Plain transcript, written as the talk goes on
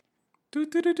Do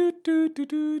do do do do do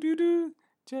do do do.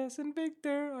 Jess and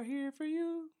Victor are here for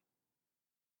you.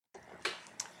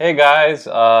 Hey guys,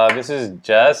 this is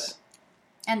Jess.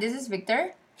 And this is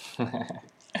Victor. Yeah,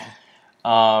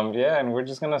 and we're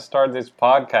just gonna start this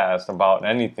podcast about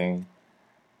anything.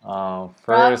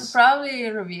 First, Probably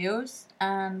reviews.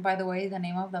 And by the way, the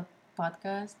name of the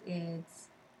podcast is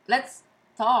Let's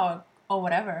Talk or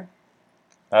whatever.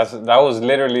 that was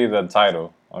literally the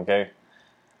title. Okay.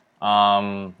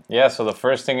 Yeah. So the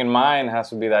first thing in mind has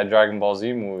to be that Dragon Ball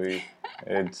Z movie.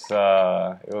 It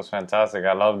was fantastic.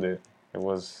 I loved it. It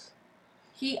was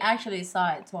He actually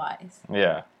saw it twice.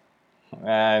 yeah.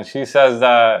 And she says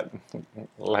that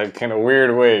like in a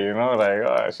weird way,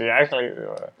 like she actually.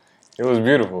 It was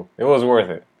beautiful. It was worth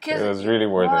it. It was really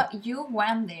worth it. You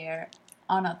went there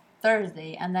on a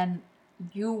Thursday and then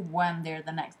you went there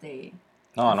the next day.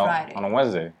 No, Friday. on a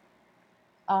Wednesday.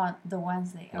 On the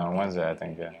Wednesday. Okay. On Wednesday, I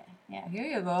think, yeah. Yeah, here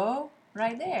you go.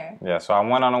 Right there. Yeah, so I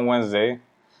went on a Wednesday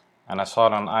and I saw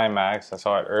it on IMAX. I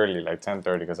saw it early, like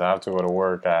 10:30, because I have to go to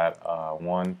work at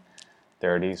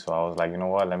 1:30. So I was like, you know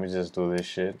what, let me just do this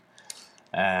shit.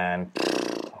 And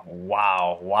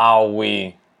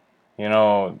wowee.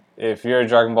 If you're a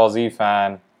Dragon Ball Z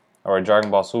fan or a Dragon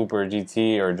Ball Super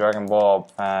GT or a Dragon Ball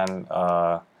fan,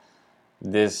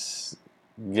 this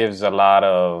gives a lot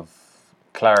of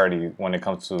clarity when it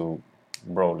comes to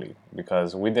Broly,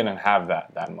 because we didn't have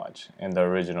that much in the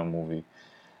original movie.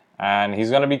 And he's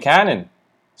going to be canon.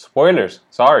 Spoilers,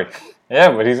 sorry.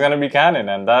 Yeah, but he's going to be canon,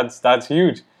 and that's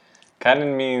huge.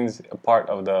 Canon means a part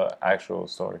of the actual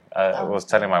story. I was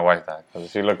telling my wife that because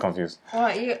she looked confused.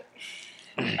 Well,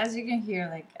 as you can hear,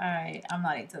 like, I'm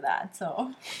not into that,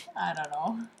 so I don't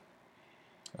know.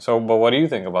 So, but what do you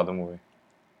think about the movie?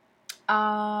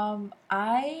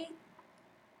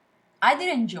 I did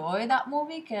enjoy that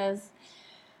movie because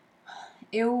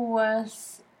it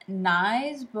was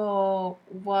nice, but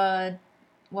what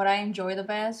I enjoyed the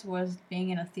best was being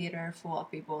in a theater full of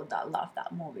people that loved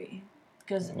that movie.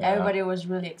 Because everybody was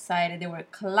really excited. They were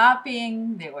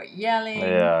clapping. They were yelling.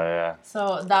 Yeah.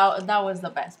 So that was the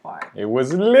best part. It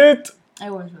was lit.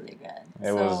 It was really good.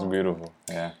 It was beautiful.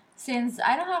 Yeah. Since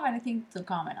I don't have anything to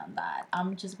comment on that,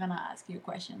 I'm just gonna ask you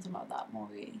questions about that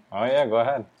movie. Oh yeah, go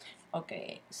ahead.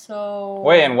 Okay, so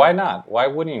wait, and why not? Why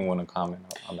wouldn't you want to comment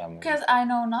on that movie? Because I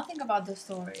know nothing about the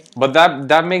story. But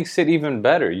that makes it even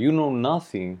better. You know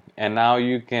nothing, and now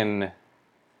you can,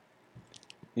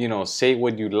 say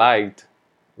what you liked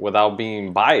without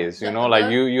being biased. You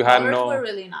had no. Were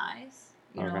really nice.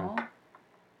 You know,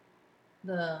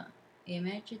 the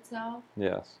image itself.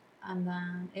 Yes. And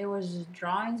then it was just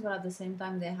drawings, but at the same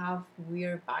time they have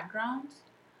weird backgrounds.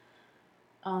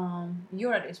 You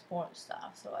already spoiled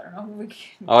stuff, so I don't know if we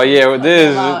can. Oh yeah,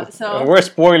 we're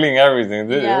spoiling everything.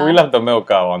 We left the milk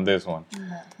out on this one.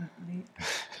 Definitely.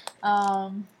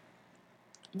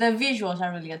 The visuals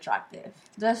are really attractive.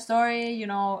 The story,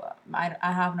 I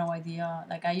have no idea.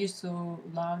 Like, I used to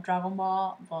love Dragon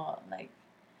Ball, but like,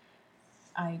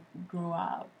 I grew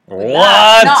up with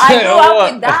that. No, I grew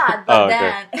up with that, but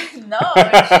then no,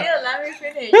 chill, let me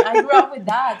finish. I grew up with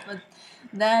that, but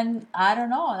then I don't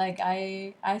know. Like,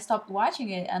 I stopped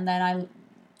watching it, and then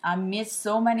I missed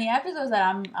so many episodes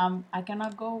that I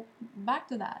cannot go back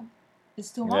to that. It's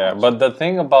too much. Yeah, but the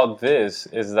thing about this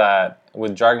is that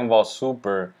with Dragon Ball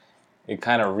Super, it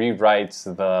kind of rewrites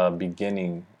the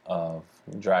beginning of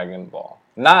Dragon Ball.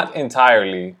 Not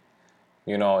entirely.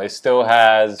 It still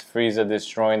has Frieza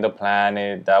destroying the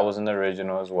planet. That was in the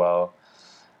original as well.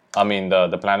 I mean,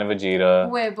 the planet Vegeta.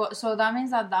 Wait, but so that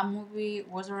means that movie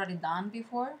was already done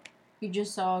before? You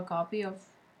just saw a copy of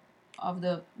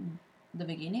the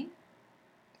beginning?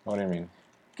 What do you mean?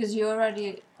 Because you're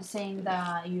already saying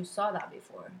that you saw that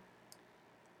before.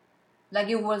 Like,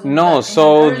 it was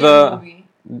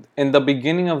in the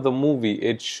beginning of the movie,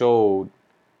 it showed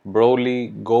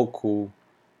Broly, Goku,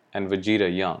 and Vegeta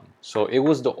young. So it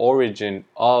was the origin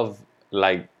of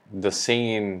like the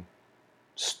Saiyan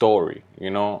story,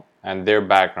 and their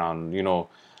background.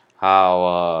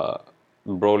 How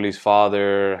Broly's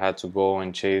father had to go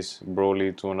and chase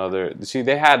Broly to another. See,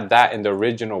 they had that in the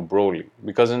original Broly,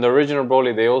 because in the original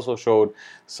Broly they also showed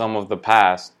some of the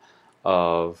past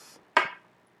of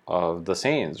the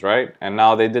Saiyans, right? And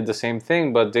now they did the same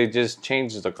thing, but they just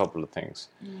changed a couple of things.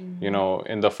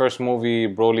 In the first movie,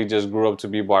 Broly just grew up to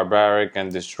be barbaric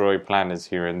and destroy planets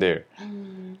here and there,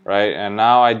 right? And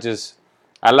now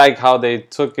I like how they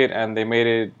took it and they made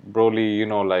it Broly,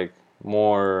 like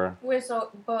more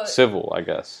civil, I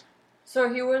guess.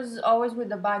 So he was always with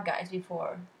the bad guys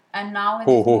before, and now in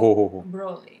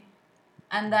Broly.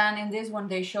 And then in this one,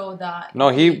 they show that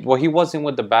he wasn't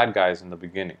with the bad guys in the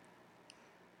beginning.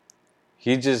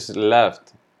 he just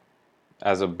left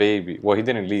as a baby. Well, he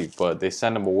didn't leave, but they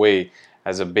sent him away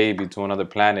as a baby to another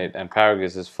planet, and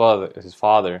Paragus, his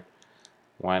father,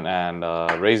 went and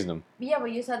raised him. Yeah,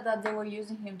 but you said that they were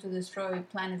using him to destroy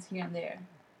planets here and there.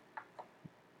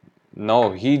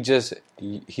 No, he just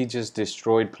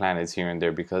destroyed planets here and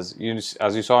there because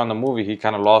as you saw in the movie, he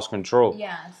kind of lost control.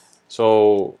 Yes.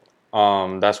 So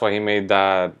that's why he made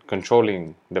that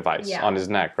controlling device on his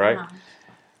neck, right? Uh-huh.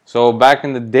 So back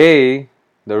in the day,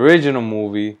 the original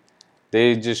movie,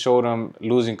 they just showed him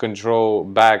losing control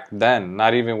back then,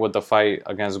 not even with the fight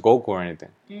against Goku or anything.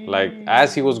 Like,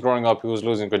 as he was growing up, he was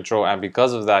losing control, and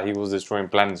because of that, he was destroying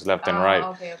planets left and right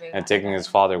and taking his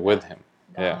father with him.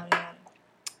 Yeah.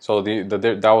 So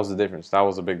that was the difference. That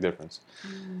was a big difference.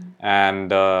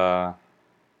 And,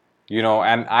 you know,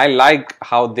 and I like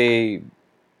how they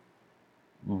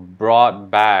brought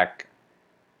back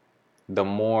the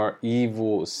more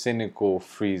evil, cynical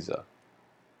Frieza.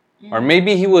 Or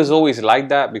maybe he was always like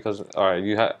that because, all right,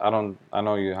 I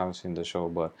know you haven't seen the show,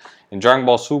 but in Dragon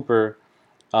Ball Super,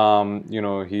 you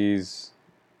know, he's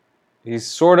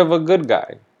sort of a good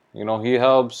guy. You know, he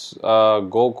helps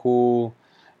Goku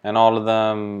and all of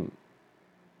them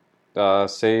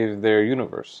save their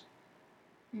universe.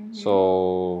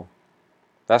 So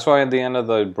that's why at the end of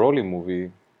the Broly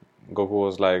movie, Goku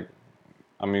was like,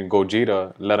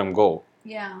 Gogeta let him go.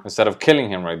 Yeah. Instead of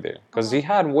killing him right there. Because he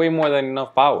had way more than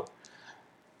enough power.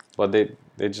 But they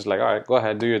just like, all right, go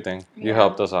ahead, do your thing. You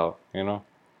helped us out, you know?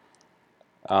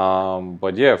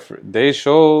 But yeah, they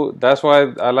show, that's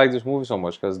why I like this movie so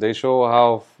much. Because they show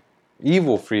how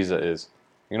evil Frieza is.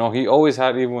 You know, he always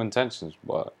had evil intentions,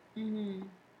 but... I'm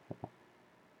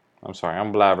sorry,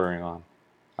 I'm blabbering on.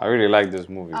 I really like this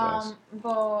movie, guys.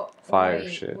 But Fire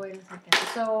shit. Wait a second.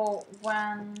 So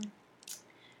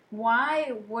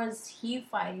why was he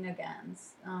fighting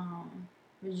against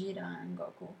Vegeta and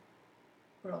Goku?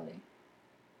 Broly.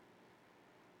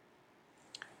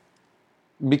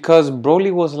 Because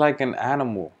Broly was like an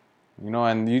animal, you know,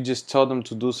 and you just tell them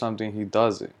to do something, he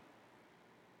does it.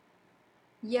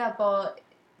 Yeah, but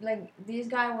like this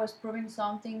guy was proving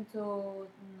something to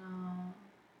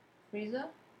Frieza.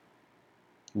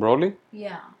 Broly?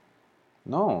 Yeah.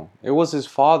 No, it was his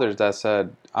father that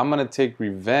said, I'm going to take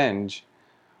revenge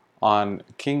on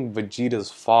King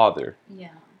Vegeta's father. Yeah.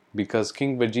 Because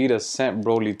King Vegeta sent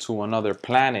Broly to another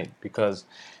planet because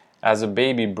as a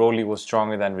baby, Broly was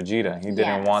stronger than Vegeta. He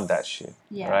didn't want that shit.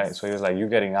 Yes. Right? So he was like, you're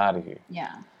getting out of here.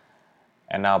 Yeah.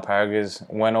 And now Paragus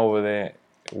went over there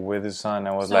with his son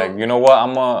and was like, you know what?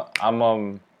 I'm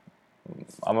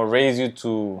gonna raise you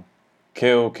to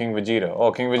kill King Vegeta.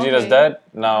 Oh, King Vegeta's dead?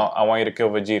 Now I want you to kill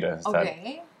Vegeta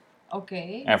instead.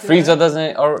 Okay. And Frieza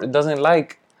doesn't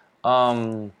like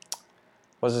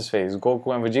what's his face?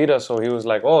 Goku and Vegeta, so he was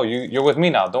like, "Oh, you're with me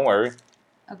now. Don't worry."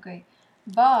 Okay.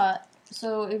 But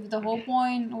so if the whole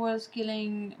point was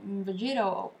killing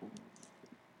Vegeta,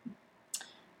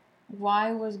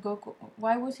 why was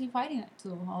he fighting it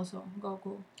too also,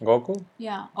 Goku? Goku?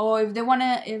 Yeah. Or if they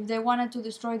wanted to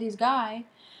destroy this guy,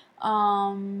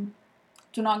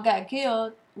 to not get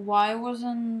killed, why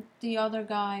wasn't the other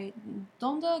guy,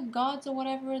 don't the gods or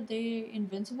whatever, they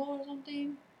invincible or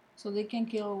something? So they can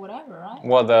kill whatever, right?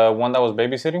 Well, the one that was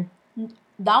babysitting?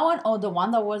 That one or the one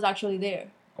that was actually there?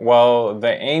 Well,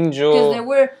 the angel... Because they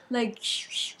were like...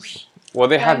 Well,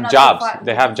 they have jobs.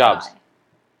 They have jobs.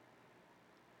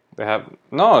 They have...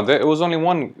 No, it was only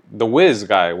one. The Wiz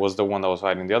guy was the one that was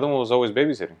fighting. The other one was always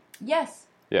babysitting. Yes.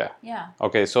 Yeah. Yeah.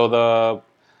 Okay, so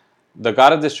the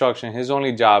God of Destruction, his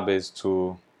only job is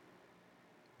to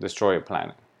destroy a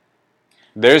planet.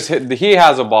 He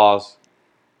has a boss,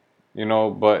 you know,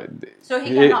 but... So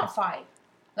he cannot fight.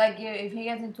 Like, if he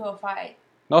gets into a fight...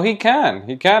 No, he can.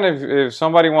 He can if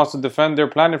somebody wants to defend their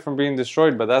planet from being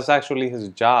destroyed, but that's actually his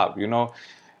job, you know?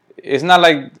 It's not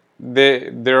like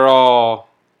they're all...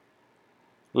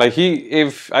 Like,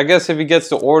 I guess if he gets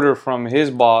the order from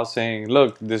his boss saying,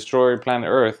 look, destroy planet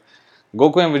Earth,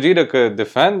 Goku and Vegeta could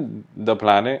defend the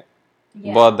planet,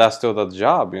 but that's still the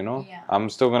job, you know? Yeah. I'm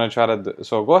still going to try to...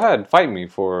 So go ahead, fight me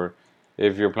for...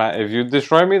 If you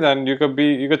destroy me, then you could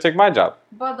take my job.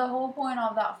 But the whole point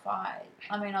of that fight,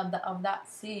 of that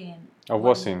scene... Of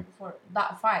what scene? For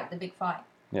that fight, the big fight.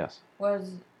 Yes.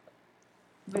 Was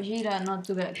Vegeta not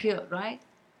to get killed, right?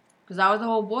 Because that was the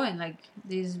whole point, like,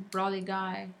 this Broly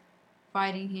guy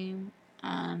fighting him,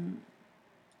 and...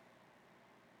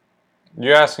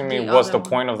 You're asking me what's the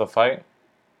point of the fight?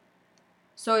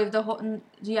 So if the whole point...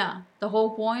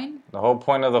 The whole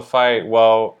point of the fight,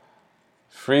 well,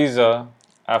 Frieza,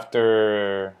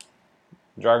 after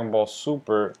Dragon Ball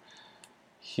Super,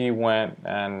 he went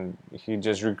and he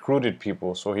just recruited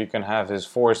people so he can have his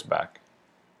force back.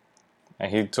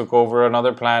 And he took over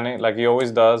another planet like he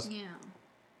always does. Yeah.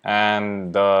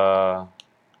 And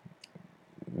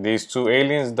these two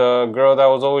aliens, the girl that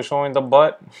was always showing the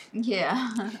butt, Yeah.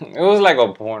 it was like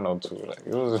a porno too. Like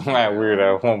it was mad weird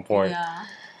at one point. Yeah.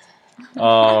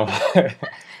 Um,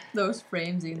 Those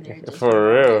frames in there. Just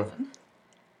For real.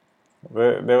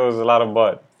 there was a lot of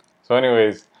butt. So,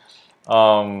 anyways,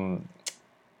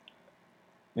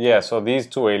 yeah. So these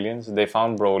two aliens, they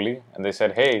found Broly and they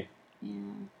said, "Hey, Yeah.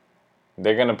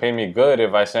 they're gonna pay me good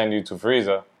if I send you to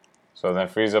Frieza." So then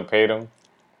Frieza paid him,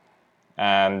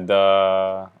 and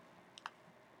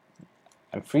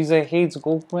Frieza hates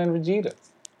Goku and Vegeta.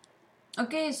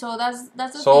 Okay, so that's the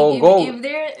So thing.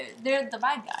 If they're the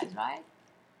bad guys, right?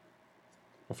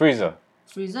 Frieza.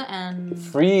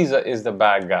 Frieza is the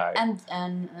bad guy.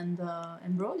 and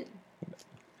Broly.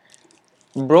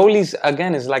 Broly's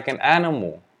again is like an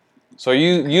animal. So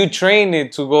you train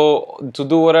it to go to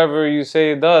do whatever you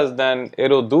say it does, then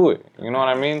it'll do it. You know what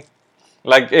I mean?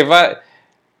 Like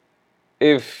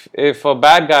if a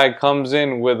bad guy comes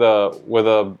in with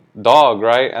a dog,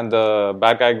 right, and the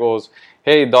bad guy goes,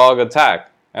 "Hey, dog,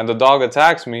 attack," and the dog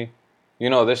attacks me,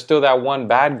 there's still that one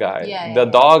bad guy. Yeah, The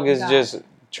dog is got just it.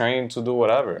 trained to do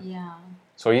whatever. Yeah,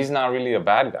 So he's not really a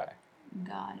bad guy.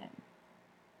 got it.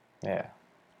 Yeah.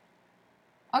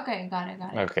 Okay, got it.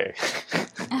 Okay.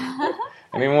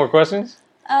 Any more questions?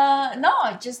 No,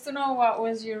 just to know what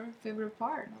was your favorite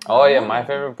part. Oh yeah, my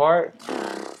favorite part.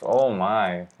 Yeah. Oh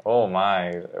my.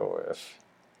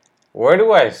 Where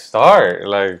do I start?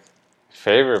 Like,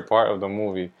 favorite part of the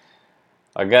movie.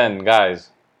 Again,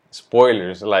 guys,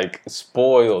 spoilers. Like,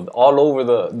 spoiled all over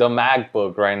the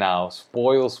MacBook right now.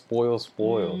 Spoiled.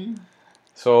 Mm.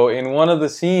 So in one of the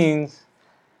scenes,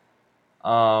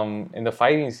 in the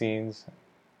fighting scenes,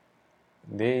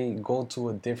 they go to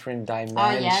a different dimension.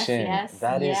 Oh yes.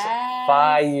 That is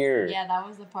fire. Yeah, that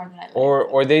was the part that I liked.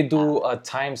 Or they do a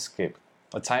time skip.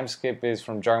 A time skip is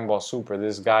from Dragon Ball Super.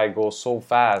 This guy goes so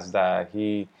fast that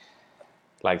he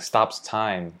like stops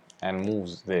time and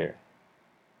moves there.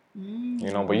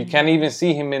 But you can't even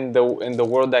see him in the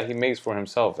world that he makes for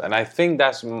himself. And I think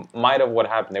that's might have what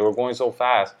happened. They were going so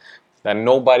fast that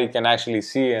nobody can actually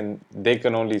see it, and they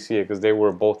can only see it because they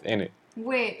were both in it.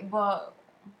 Wait, but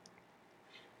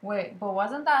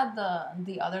wasn't that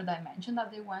the other dimension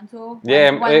that they went to?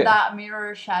 Yeah, when that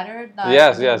mirror shattered.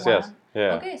 Yes.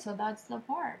 Yeah. Okay, so that's the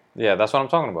part. Yeah, that's what I'm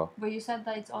talking about. But you said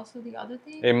that it's also the other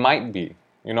thing. It might be.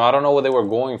 I don't know what they were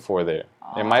going for there.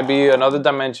 It might be another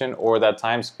dimension or that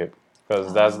time skip,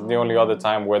 because that's the only other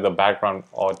time where the background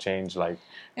all changed, like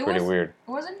pretty weird.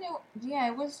 Wasn't it? Yeah,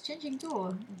 it was changing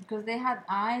too, because they had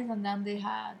eyes and then they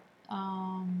had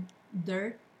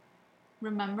dirt.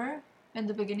 Remember, in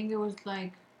the beginning it was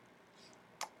like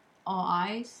all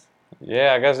eyes.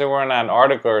 Yeah, I guess they were in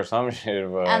Antarctica or some shit.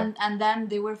 But And then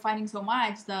they were fighting so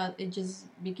much that it just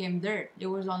became dirt. It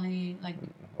was only like.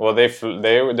 Well,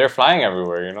 they're flying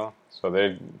everywhere, so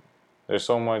there's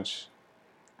so much.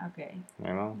 Okay.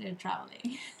 They're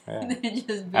traveling. Yeah. They're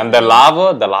just And the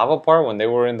lava part when they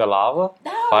were in the lava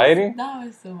fighting. That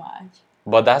was so much.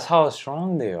 But that's how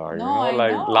strong they are. No, I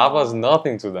like know. lava's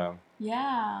nothing to them.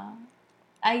 Yeah.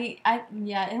 I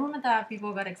remember that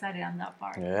people got excited on that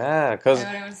part. Yeah,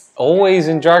 because always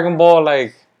in Dragon Ball,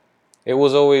 like, it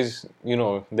was always,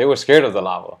 they were scared of the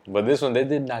lava. But this one, they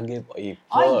did not give a fuck.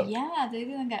 Oh, yeah, they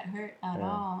didn't get hurt at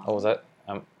all. Oh, was that,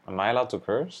 am I allowed to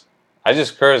curse? I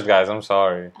just cursed, guys, I'm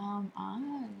sorry. Yeah.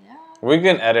 We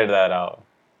can edit that out.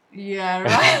 Yeah,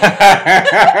 right.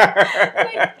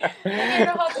 I don't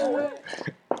know how to do it.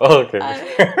 Okay.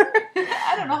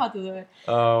 I don't know how to do it.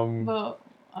 But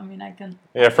I mean, I can.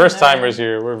 Yeah, first timers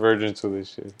here. We're virgins to this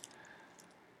shit.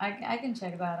 I can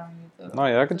check that on YouTube. No,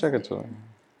 yeah, I can check it too.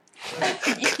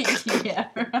 Yeah,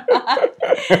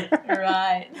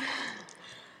 right.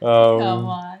 Come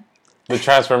on. The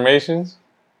transformations.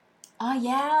 Oh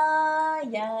yeah,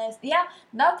 yes, yeah.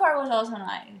 That part was also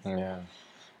nice. Yeah.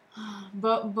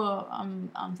 But I'm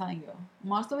telling you,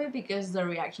 most of it because the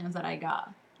reactions that I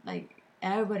got, like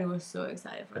everybody was so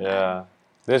excited for that. Yeah.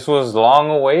 This was long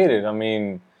awaited. I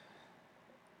mean,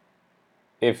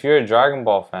 if you're a Dragon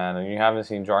Ball fan and you haven't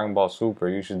seen Dragon Ball Super,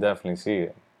 you should definitely see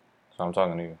it. So I'm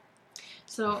talking to you.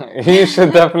 So you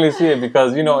should definitely see it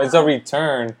because, it's a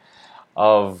return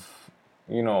of,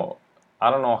 I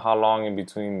don't know how long in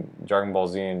between Dragon Ball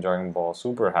Z and Dragon Ball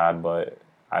Super had, but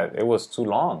it was too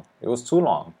long. It was too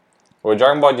long. Or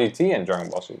Dragon Ball GT and Dragon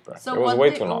Ball Super. So it was way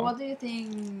too long. What do you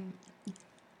think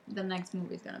the next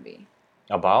movie is going to be?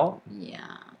 About?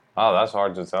 Yeah. Oh, that's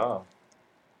hard to tell.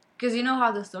 Because you know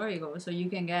how the story goes, so you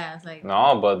can guess like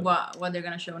No, but what they're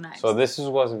gonna show next. so this is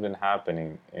what's been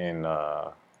happening in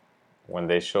when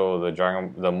they show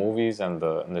the movies and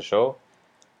the show.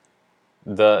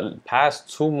 The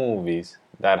past 2 movies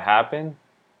that happened,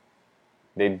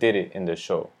 they did it in the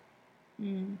show.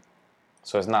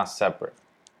 So it's not separate.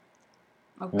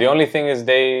 Okay. The only thing is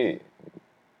they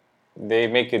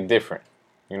make it different.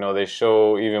 You know, they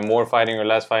show even more fighting or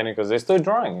less fighting because they're still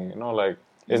drawing. You know, like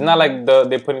it's not like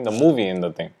they're putting the movie in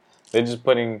the thing. They're just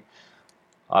putting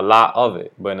a lot of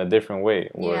it, but in a different way.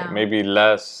 Where maybe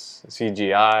less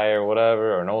CGI or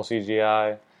whatever, or no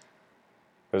CGI.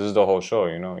 This is the whole show,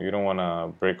 you know. You don't want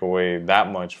to break away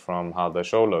that much from how the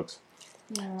show looks.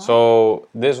 Yeah. So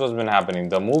this what's been happening.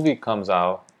 The movie comes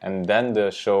out, and then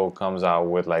the show comes out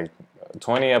with like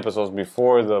 20 episodes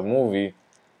before the movie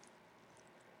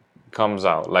comes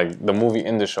out, like the movie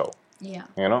in the show. Yeah.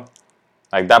 You know,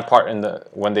 like that part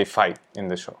when they fight in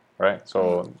the show, right?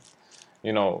 So,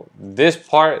 you know, this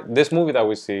movie that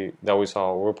we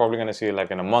saw, we're probably gonna see it like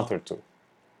in a month or two.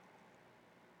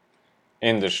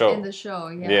 In the show. In the show,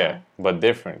 yeah. Yeah, but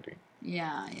differently.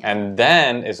 Yeah. And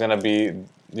then it's gonna be,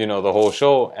 you know, the whole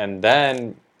show, and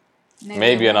then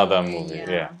maybe another movie.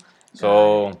 Yeah.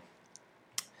 So,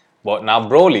 but now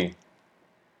Broly,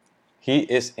 he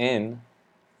is in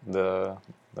the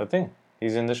thing.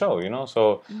 He's in the show, you know.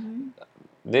 So,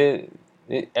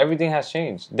 everything has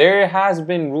changed. There has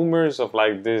been rumors of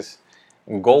like this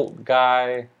GOAT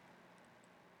guy,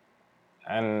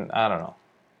 and I don't know.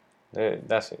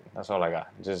 That's it. That's all I got.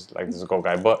 Just like this GOAT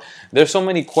guy. But there's so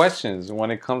many questions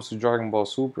when it comes to Dragon Ball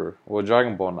Super. Well,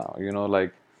 Dragon Ball now. You know,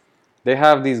 like they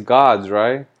have these gods,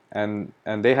 right? And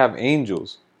they have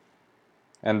angels.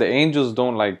 And the angels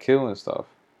don't like kill and stuff.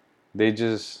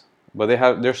 But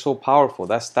they're so powerful.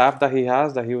 That staff that he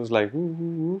has, that he was like, woo,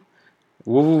 woo, woo.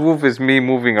 Woof, woof, woof is me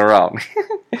moving around.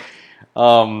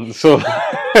 So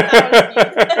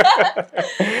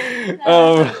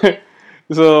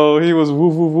so he was woo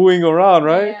woo wooing around,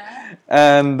 right? Yeah.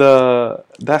 And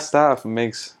that staff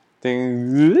makes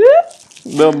things.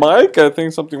 The mic, I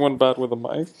think something went bad with the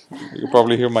mic. You can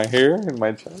probably hear my hair in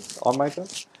my chest, on my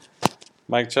chest.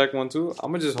 Mic check 1 2.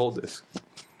 I'm gonna just hold this.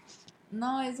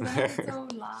 No, it's gonna be so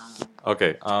loud.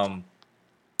 Okay.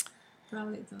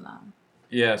 Probably too loud.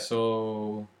 Yeah.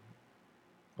 So,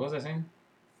 what was I saying?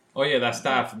 Oh yeah, that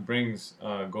staff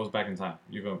goes back in time.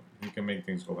 He can make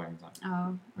things go back in time.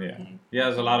 Oh. Okay. Yeah. He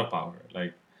has a lot of power.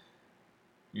 Like,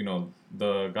 you know,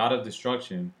 the God of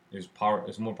Destruction is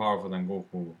more powerful than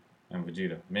Goku and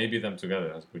Vegeta. Maybe them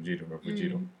together as Vegeta or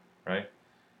Vegito, right?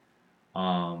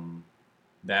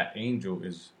 That angel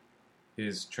is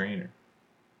his trainer.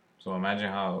 So imagine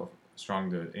how strong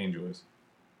the angel is.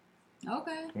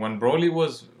 Okay. When Broly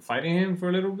was fighting him for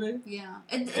a little bit. Yeah.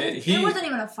 It wasn't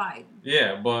even a fight.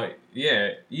 Yeah, but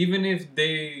even if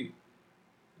they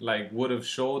like would have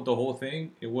showed the whole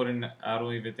thing, I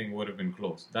don't even think it would have been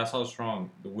close. That's how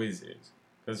strong the Wiz is.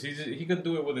 Because he could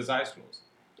do it with his eyes closed.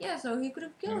 Yeah, so he could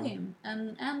have killed him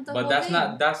and the But whole that's thing.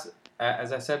 not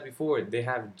as I said before, they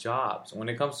have jobs. When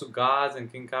it comes to gods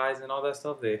and King Kais and all that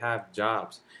stuff, they have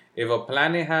jobs. If a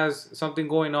planet has something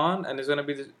going on and it's going to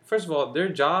be... First of all, their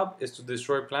job is to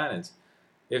destroy planets.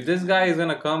 If this guy is going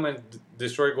to come and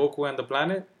destroy Goku and the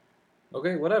planet,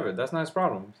 okay, whatever. That's not his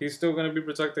problem. He's still going to be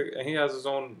protected, and he has his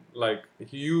own, like,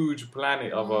 huge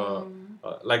planet of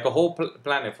like a whole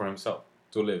planet for himself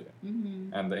to live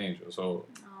in. And the angel. So...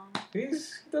 He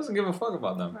doesn't give a fuck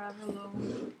about them.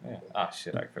 Yeah. Ah,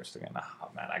 shit, I cursed again. Ah,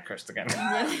 man, I cursed again.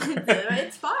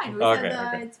 It's fine. We said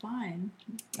that it's fine.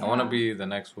 Yeah. I want to be the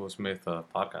next Will Smith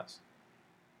podcast.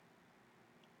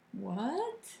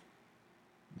 What?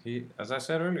 As I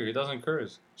said earlier, he doesn't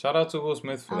curse. Shout out to Will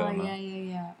Smith for that, man.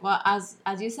 Yeah. Well, as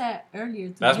you said earlier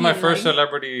to That's me, my first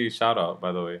celebrity shout out,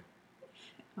 by the way.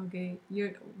 Okay.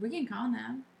 We can count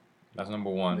that. That's number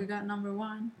 1. We got number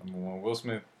 1. Number 1, Will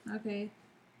Smith. Okay.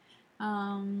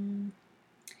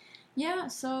 Yeah,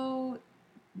 so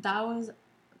that was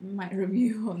my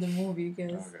review of the movie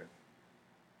because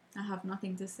I have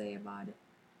nothing to say about it.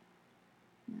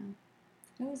 Yeah,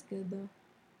 it was good though.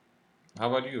 How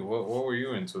about you? What were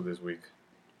you into this week?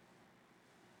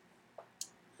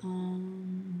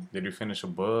 Did you finish a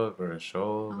book or a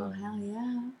show? Oh, hell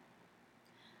yeah.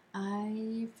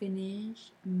 I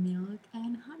finished Milk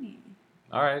and Honey.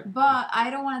 All right. But I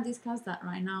don't want to discuss that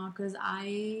right now because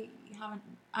I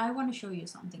want to show you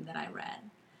something that I read.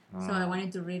 So I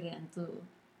wanted to read it and to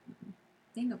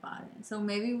think about it. So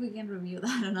maybe we can review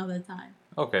that another time.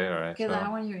 Okay, all right. Because I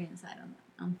want your insight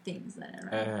on things that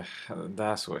I read.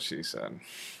 That's what she said.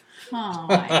 Oh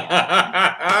my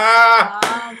god.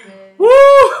 Stop it.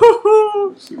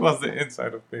 Woo! She wants the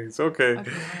inside of things. Okay.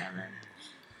 Okay, whatever.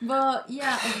 But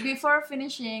yeah, before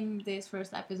finishing this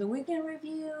first episode, we can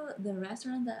review the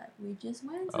restaurant that we just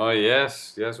went to. Oh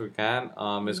yes, yes we can.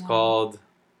 It's Yeah. called.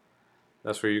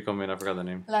 That's where you come in. I forgot the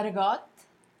name. La Regotte.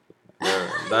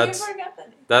 That's You forgot the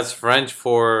name. that's French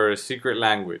for secret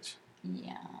language.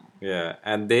 Yeah. Yeah,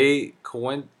 and they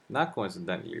not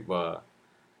coincidentally, but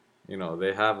you know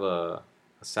they have a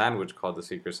sandwich called the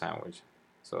secret sandwich.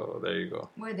 So there you go.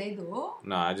 What they do?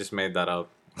 No, I just made that up.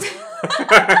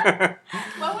 Why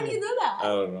would you do that? I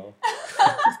don't know.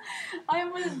 I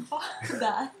wouldn't fuck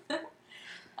that.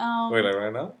 Wait, like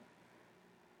right now?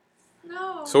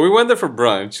 No. So we went there for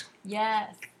brunch,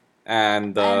 Yes.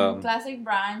 and And classic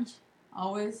brunch,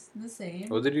 always the same.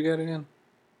 what did you get again?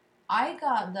 I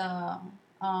got the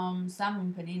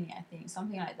salmon panini, I think,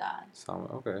 something like that. Salmon.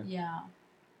 Okay. Yeah.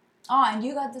 Oh, and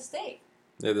you got the steak.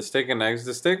 Yeah, the steak and eggs.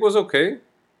 The steak was okay.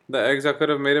 The eggs I could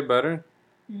have made it better.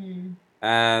 Hmm.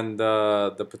 And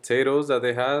the potatoes that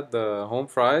they had, the home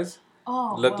fries,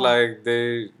 Oh, looked well, like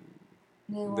they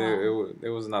were. it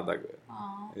was not that good.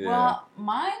 Oh. Yeah. Well,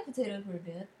 my potatoes were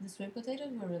good. The sweet potatoes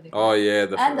were really good. Oh yeah,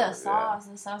 And the sauce.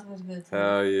 The sauce was good too.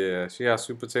 Hell yeah, she has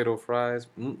sweet potato fries.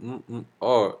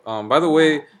 Oh, by the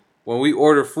way, when we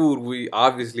order food, we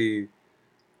obviously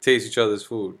taste each other's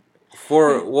food.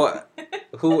 For what,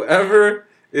 whoever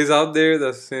is out there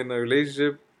that's in a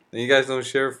relationship and you guys don't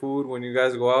share food when you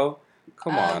guys go out,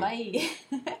 come on, Bye.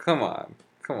 come on,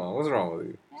 what's wrong with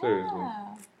you? Seriously,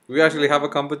 Yeah. we actually have a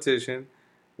competition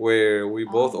where we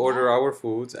both Oh, order yeah. our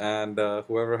foods and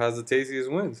whoever has the tastiest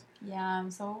wins. Yeah,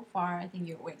 so far I think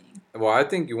you're winning. Well, I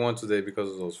think you won today because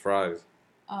of those fries.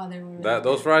 Oh, they were really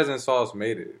Those good. fries and sauce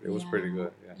made it. It was pretty Yeah.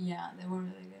 good. Yeah. Yeah, they were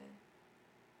really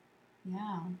good.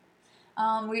 Yeah.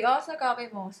 We also got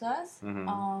mimosas.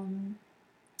 Mhm.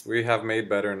 We have made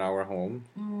better in our home.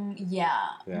 Yeah.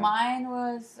 Yeah. Mine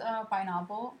was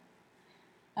pineapple,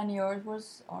 and yours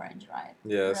was orange, right?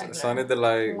 Yes, Regular. Sunny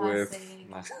Delight Classic.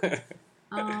 with.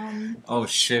 Oh,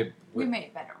 shit! we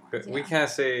made better ones. We yeah. can't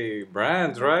say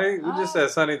brands, right? We just Oh. said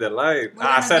Sunny Delight. We're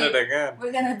I gonna said it beep- again.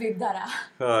 We're gonna beep that out.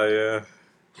 Oh yeah.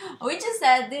 We just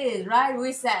said this, right?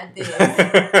 We said this.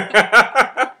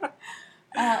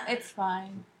 It's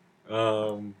fine.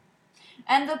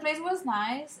 And the place was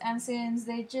nice, and since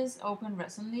they just opened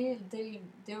recently, they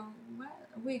were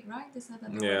a week, right? They said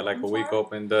that they Yeah, were like a open week for?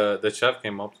 open. The chef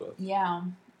came up to us. Yeah,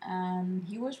 and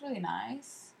he was really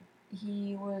nice.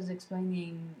 He was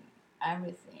explaining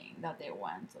everything that they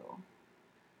went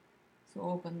to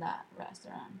open that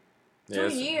restaurant.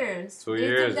 Yes. 2 years. 2 It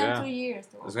years, took them yeah. 2 years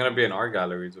to There's open. gonna be an art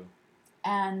gallery too.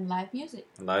 And live music.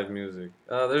 Live music.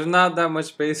 There's not that much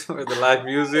space for the live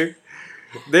music.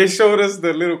 They showed us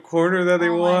the little corner that they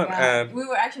Oh my want, God. and We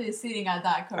were actually sitting at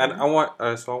that corner. I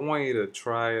want you to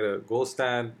try to go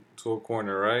stand to a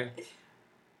corner, right,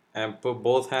 and put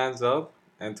both hands up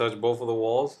and touch both of the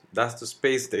walls. That's the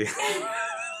space they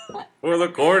for the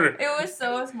corner. It was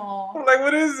so small. I'm like,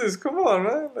 what is this? Come on,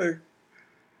 man! Like,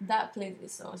 That place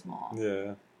is so small.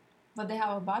 yeah, But they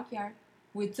have a backyard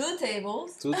with 2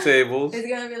 tables. 2 tables. It's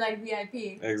gonna be like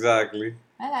VIP. Exactly.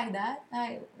 I like that.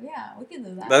 Yeah, we can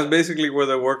do that. That's basically where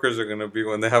the workers are gonna be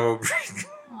when they have a break.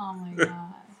 Oh my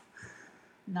god.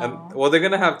 No. And well, they're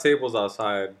gonna have tables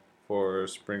outside for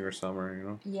spring or summer, you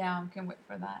know. Yeah, can wait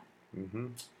for that.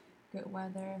 Mhm. Good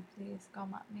weather, please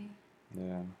come at me.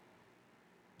 Yeah.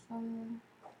 Um,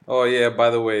 Oh yeah. By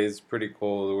the way, it's pretty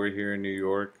cold. We're here in New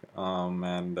York.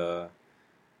 And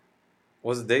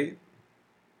what's the date?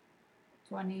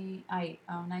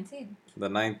 19. The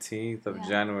 19th of Yeah,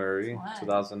 January, that's why.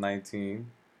 2019.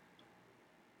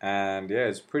 And yeah,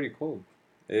 it's pretty cold.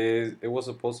 It was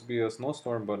supposed to be a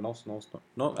snowstorm, but no snowstorm.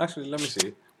 No, actually, let me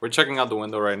see. We're checking out the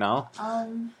window right now,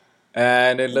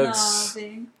 and it looks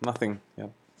Nothing. Yeah.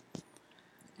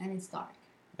 And it's dark.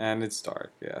 And it's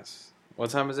dark. Yes. What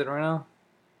time is it right now?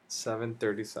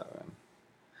 7:37.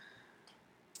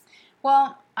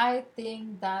 Well, I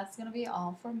think that's gonna be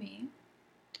all for me.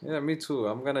 Yeah, me too.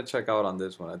 I'm gonna check out on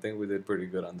this one. I think we did pretty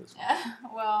good on this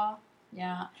one. Well,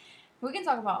 yeah. We can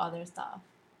talk about other stuff.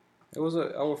 It was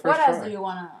our first What else try. do you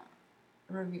wanna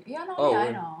review? Yeah, no, Oh, yeah, I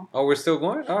we're- know. Oh, we're still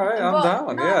going? All right, I'm But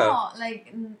down. no, Yeah.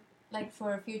 no, like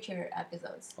for future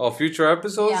episodes. Oh, future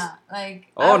episodes? Yeah,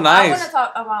 like Oh, I nice. want to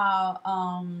talk about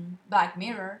Black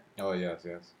Mirror Oh, yes.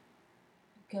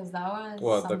 because that was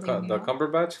What, the something the new.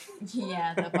 Cumberbatch?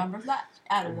 Yeah, the bumper flash.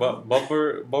 I don't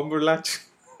know. Bumper latch?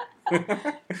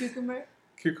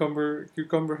 Cucumber.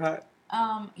 Cucumber hat?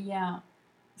 Yeah.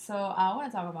 So I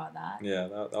want to talk about that. Yeah,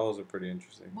 that was a pretty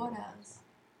interesting What one. else?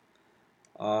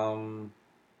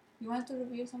 You want to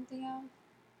review something else?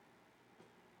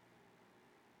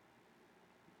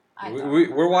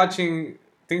 We're watching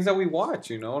things that we watch,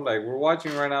 you know, like we're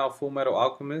watching right now Full Metal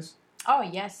Alchemist. Oh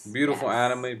yes. Beautiful yes.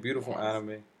 anime, beautiful Yes.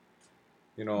 anime.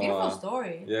 You know, Beautiful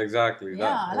story. yeah, exactly.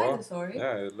 Yeah, I like the story.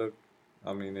 Yeah, it look.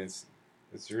 I mean, it's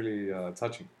really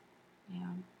touching. Yeah.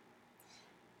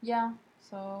 Yeah.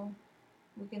 So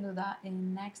we can do that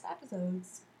in next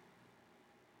episodes,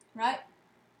 right?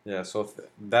 Yeah. So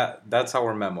that's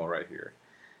our memo right here.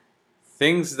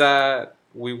 Things that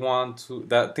we want to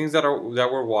things that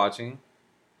we're watching.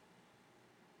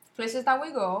 Places that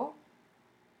we go.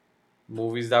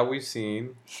 Movies that we've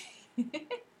seen. There's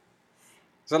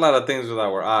a lot of things with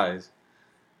our eyes.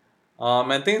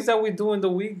 And things that we do in the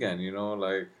weekend, you know,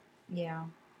 like. Yeah.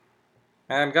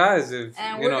 And guys, if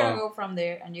and you we're know, gonna go from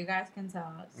there, and you guys can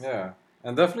tell us. Yeah,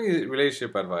 and definitely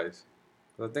relationship advice.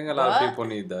 I think a lot of people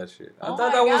need that shit. I Oh thought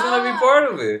my that was gonna be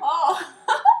part of it. Oh.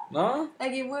 No?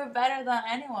 Like if we're better than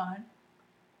anyone.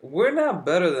 We're not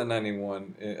better than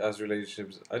anyone as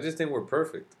relationships. I just think we're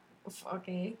perfect.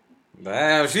 Okay.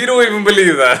 Damn, she don't even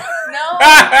believe that. No.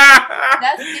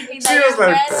 That's thinking that She you're was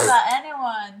like- better than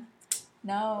anyone.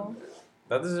 No.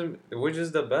 That doesn't. We're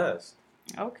just the best.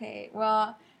 Okay.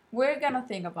 Well, we're gonna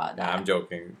think about that. Nah, I'm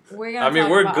joking. We're gonna. I mean,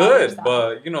 talk we're about other good, stuff.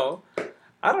 but you know,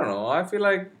 I don't know. I feel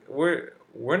like we're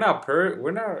not we're not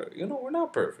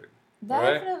perfect.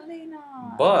 right? Definitely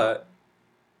not. But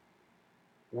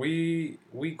we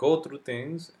go through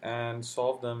things and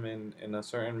solve them in a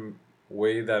certain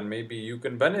way that maybe you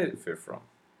can benefit from.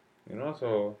 You know,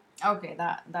 so Okay,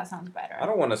 that sounds better. I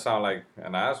don't want to sound like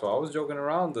an asshole. I was joking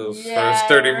around those Yeah, first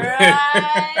 30 minutes.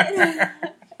 right.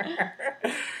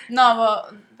 No,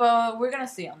 but we're gonna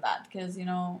see on that because you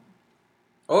know.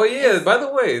 Oh yeah! By the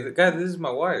way, guys, this is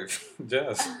my wife,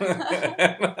 Jess.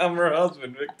 I'm her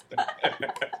husband, Victor.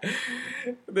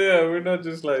 Yeah, we're not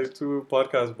just like two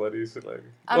podcast buddies. Like,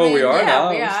 we are now.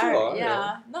 We We are. still are,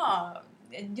 Yeah. No,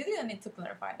 you didn't need to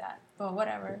clarify that, but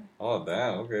whatever. Oh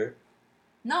damn! Okay.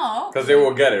 No. Because they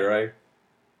will get it right.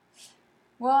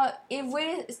 Well, if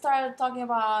we started talking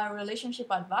about relationship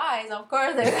advice, of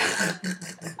course they're.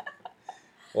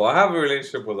 Well, I have a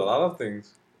relationship with a lot of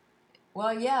things.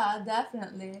 Well, yeah,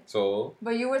 definitely. So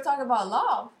But you were talking about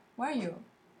love, weren't you?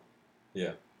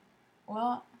 yeah.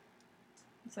 Well,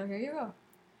 so here you go.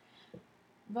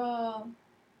 But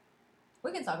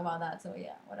we can talk about that. So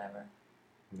yeah, whatever.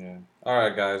 Yeah. All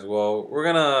right, guys. Well, we're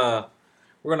gonna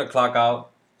clock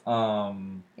out.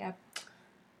 Yep.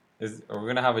 Are we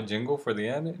gonna have a jingle for the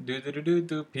end?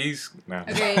 Do. Peace. No.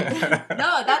 Okay.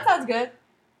 No, that sounds good.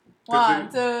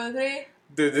 1, 2, 3.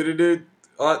 Do.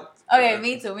 Okay,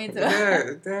 me too.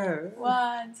 Yeah.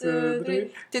 1, 2,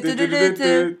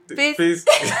 3. Peace.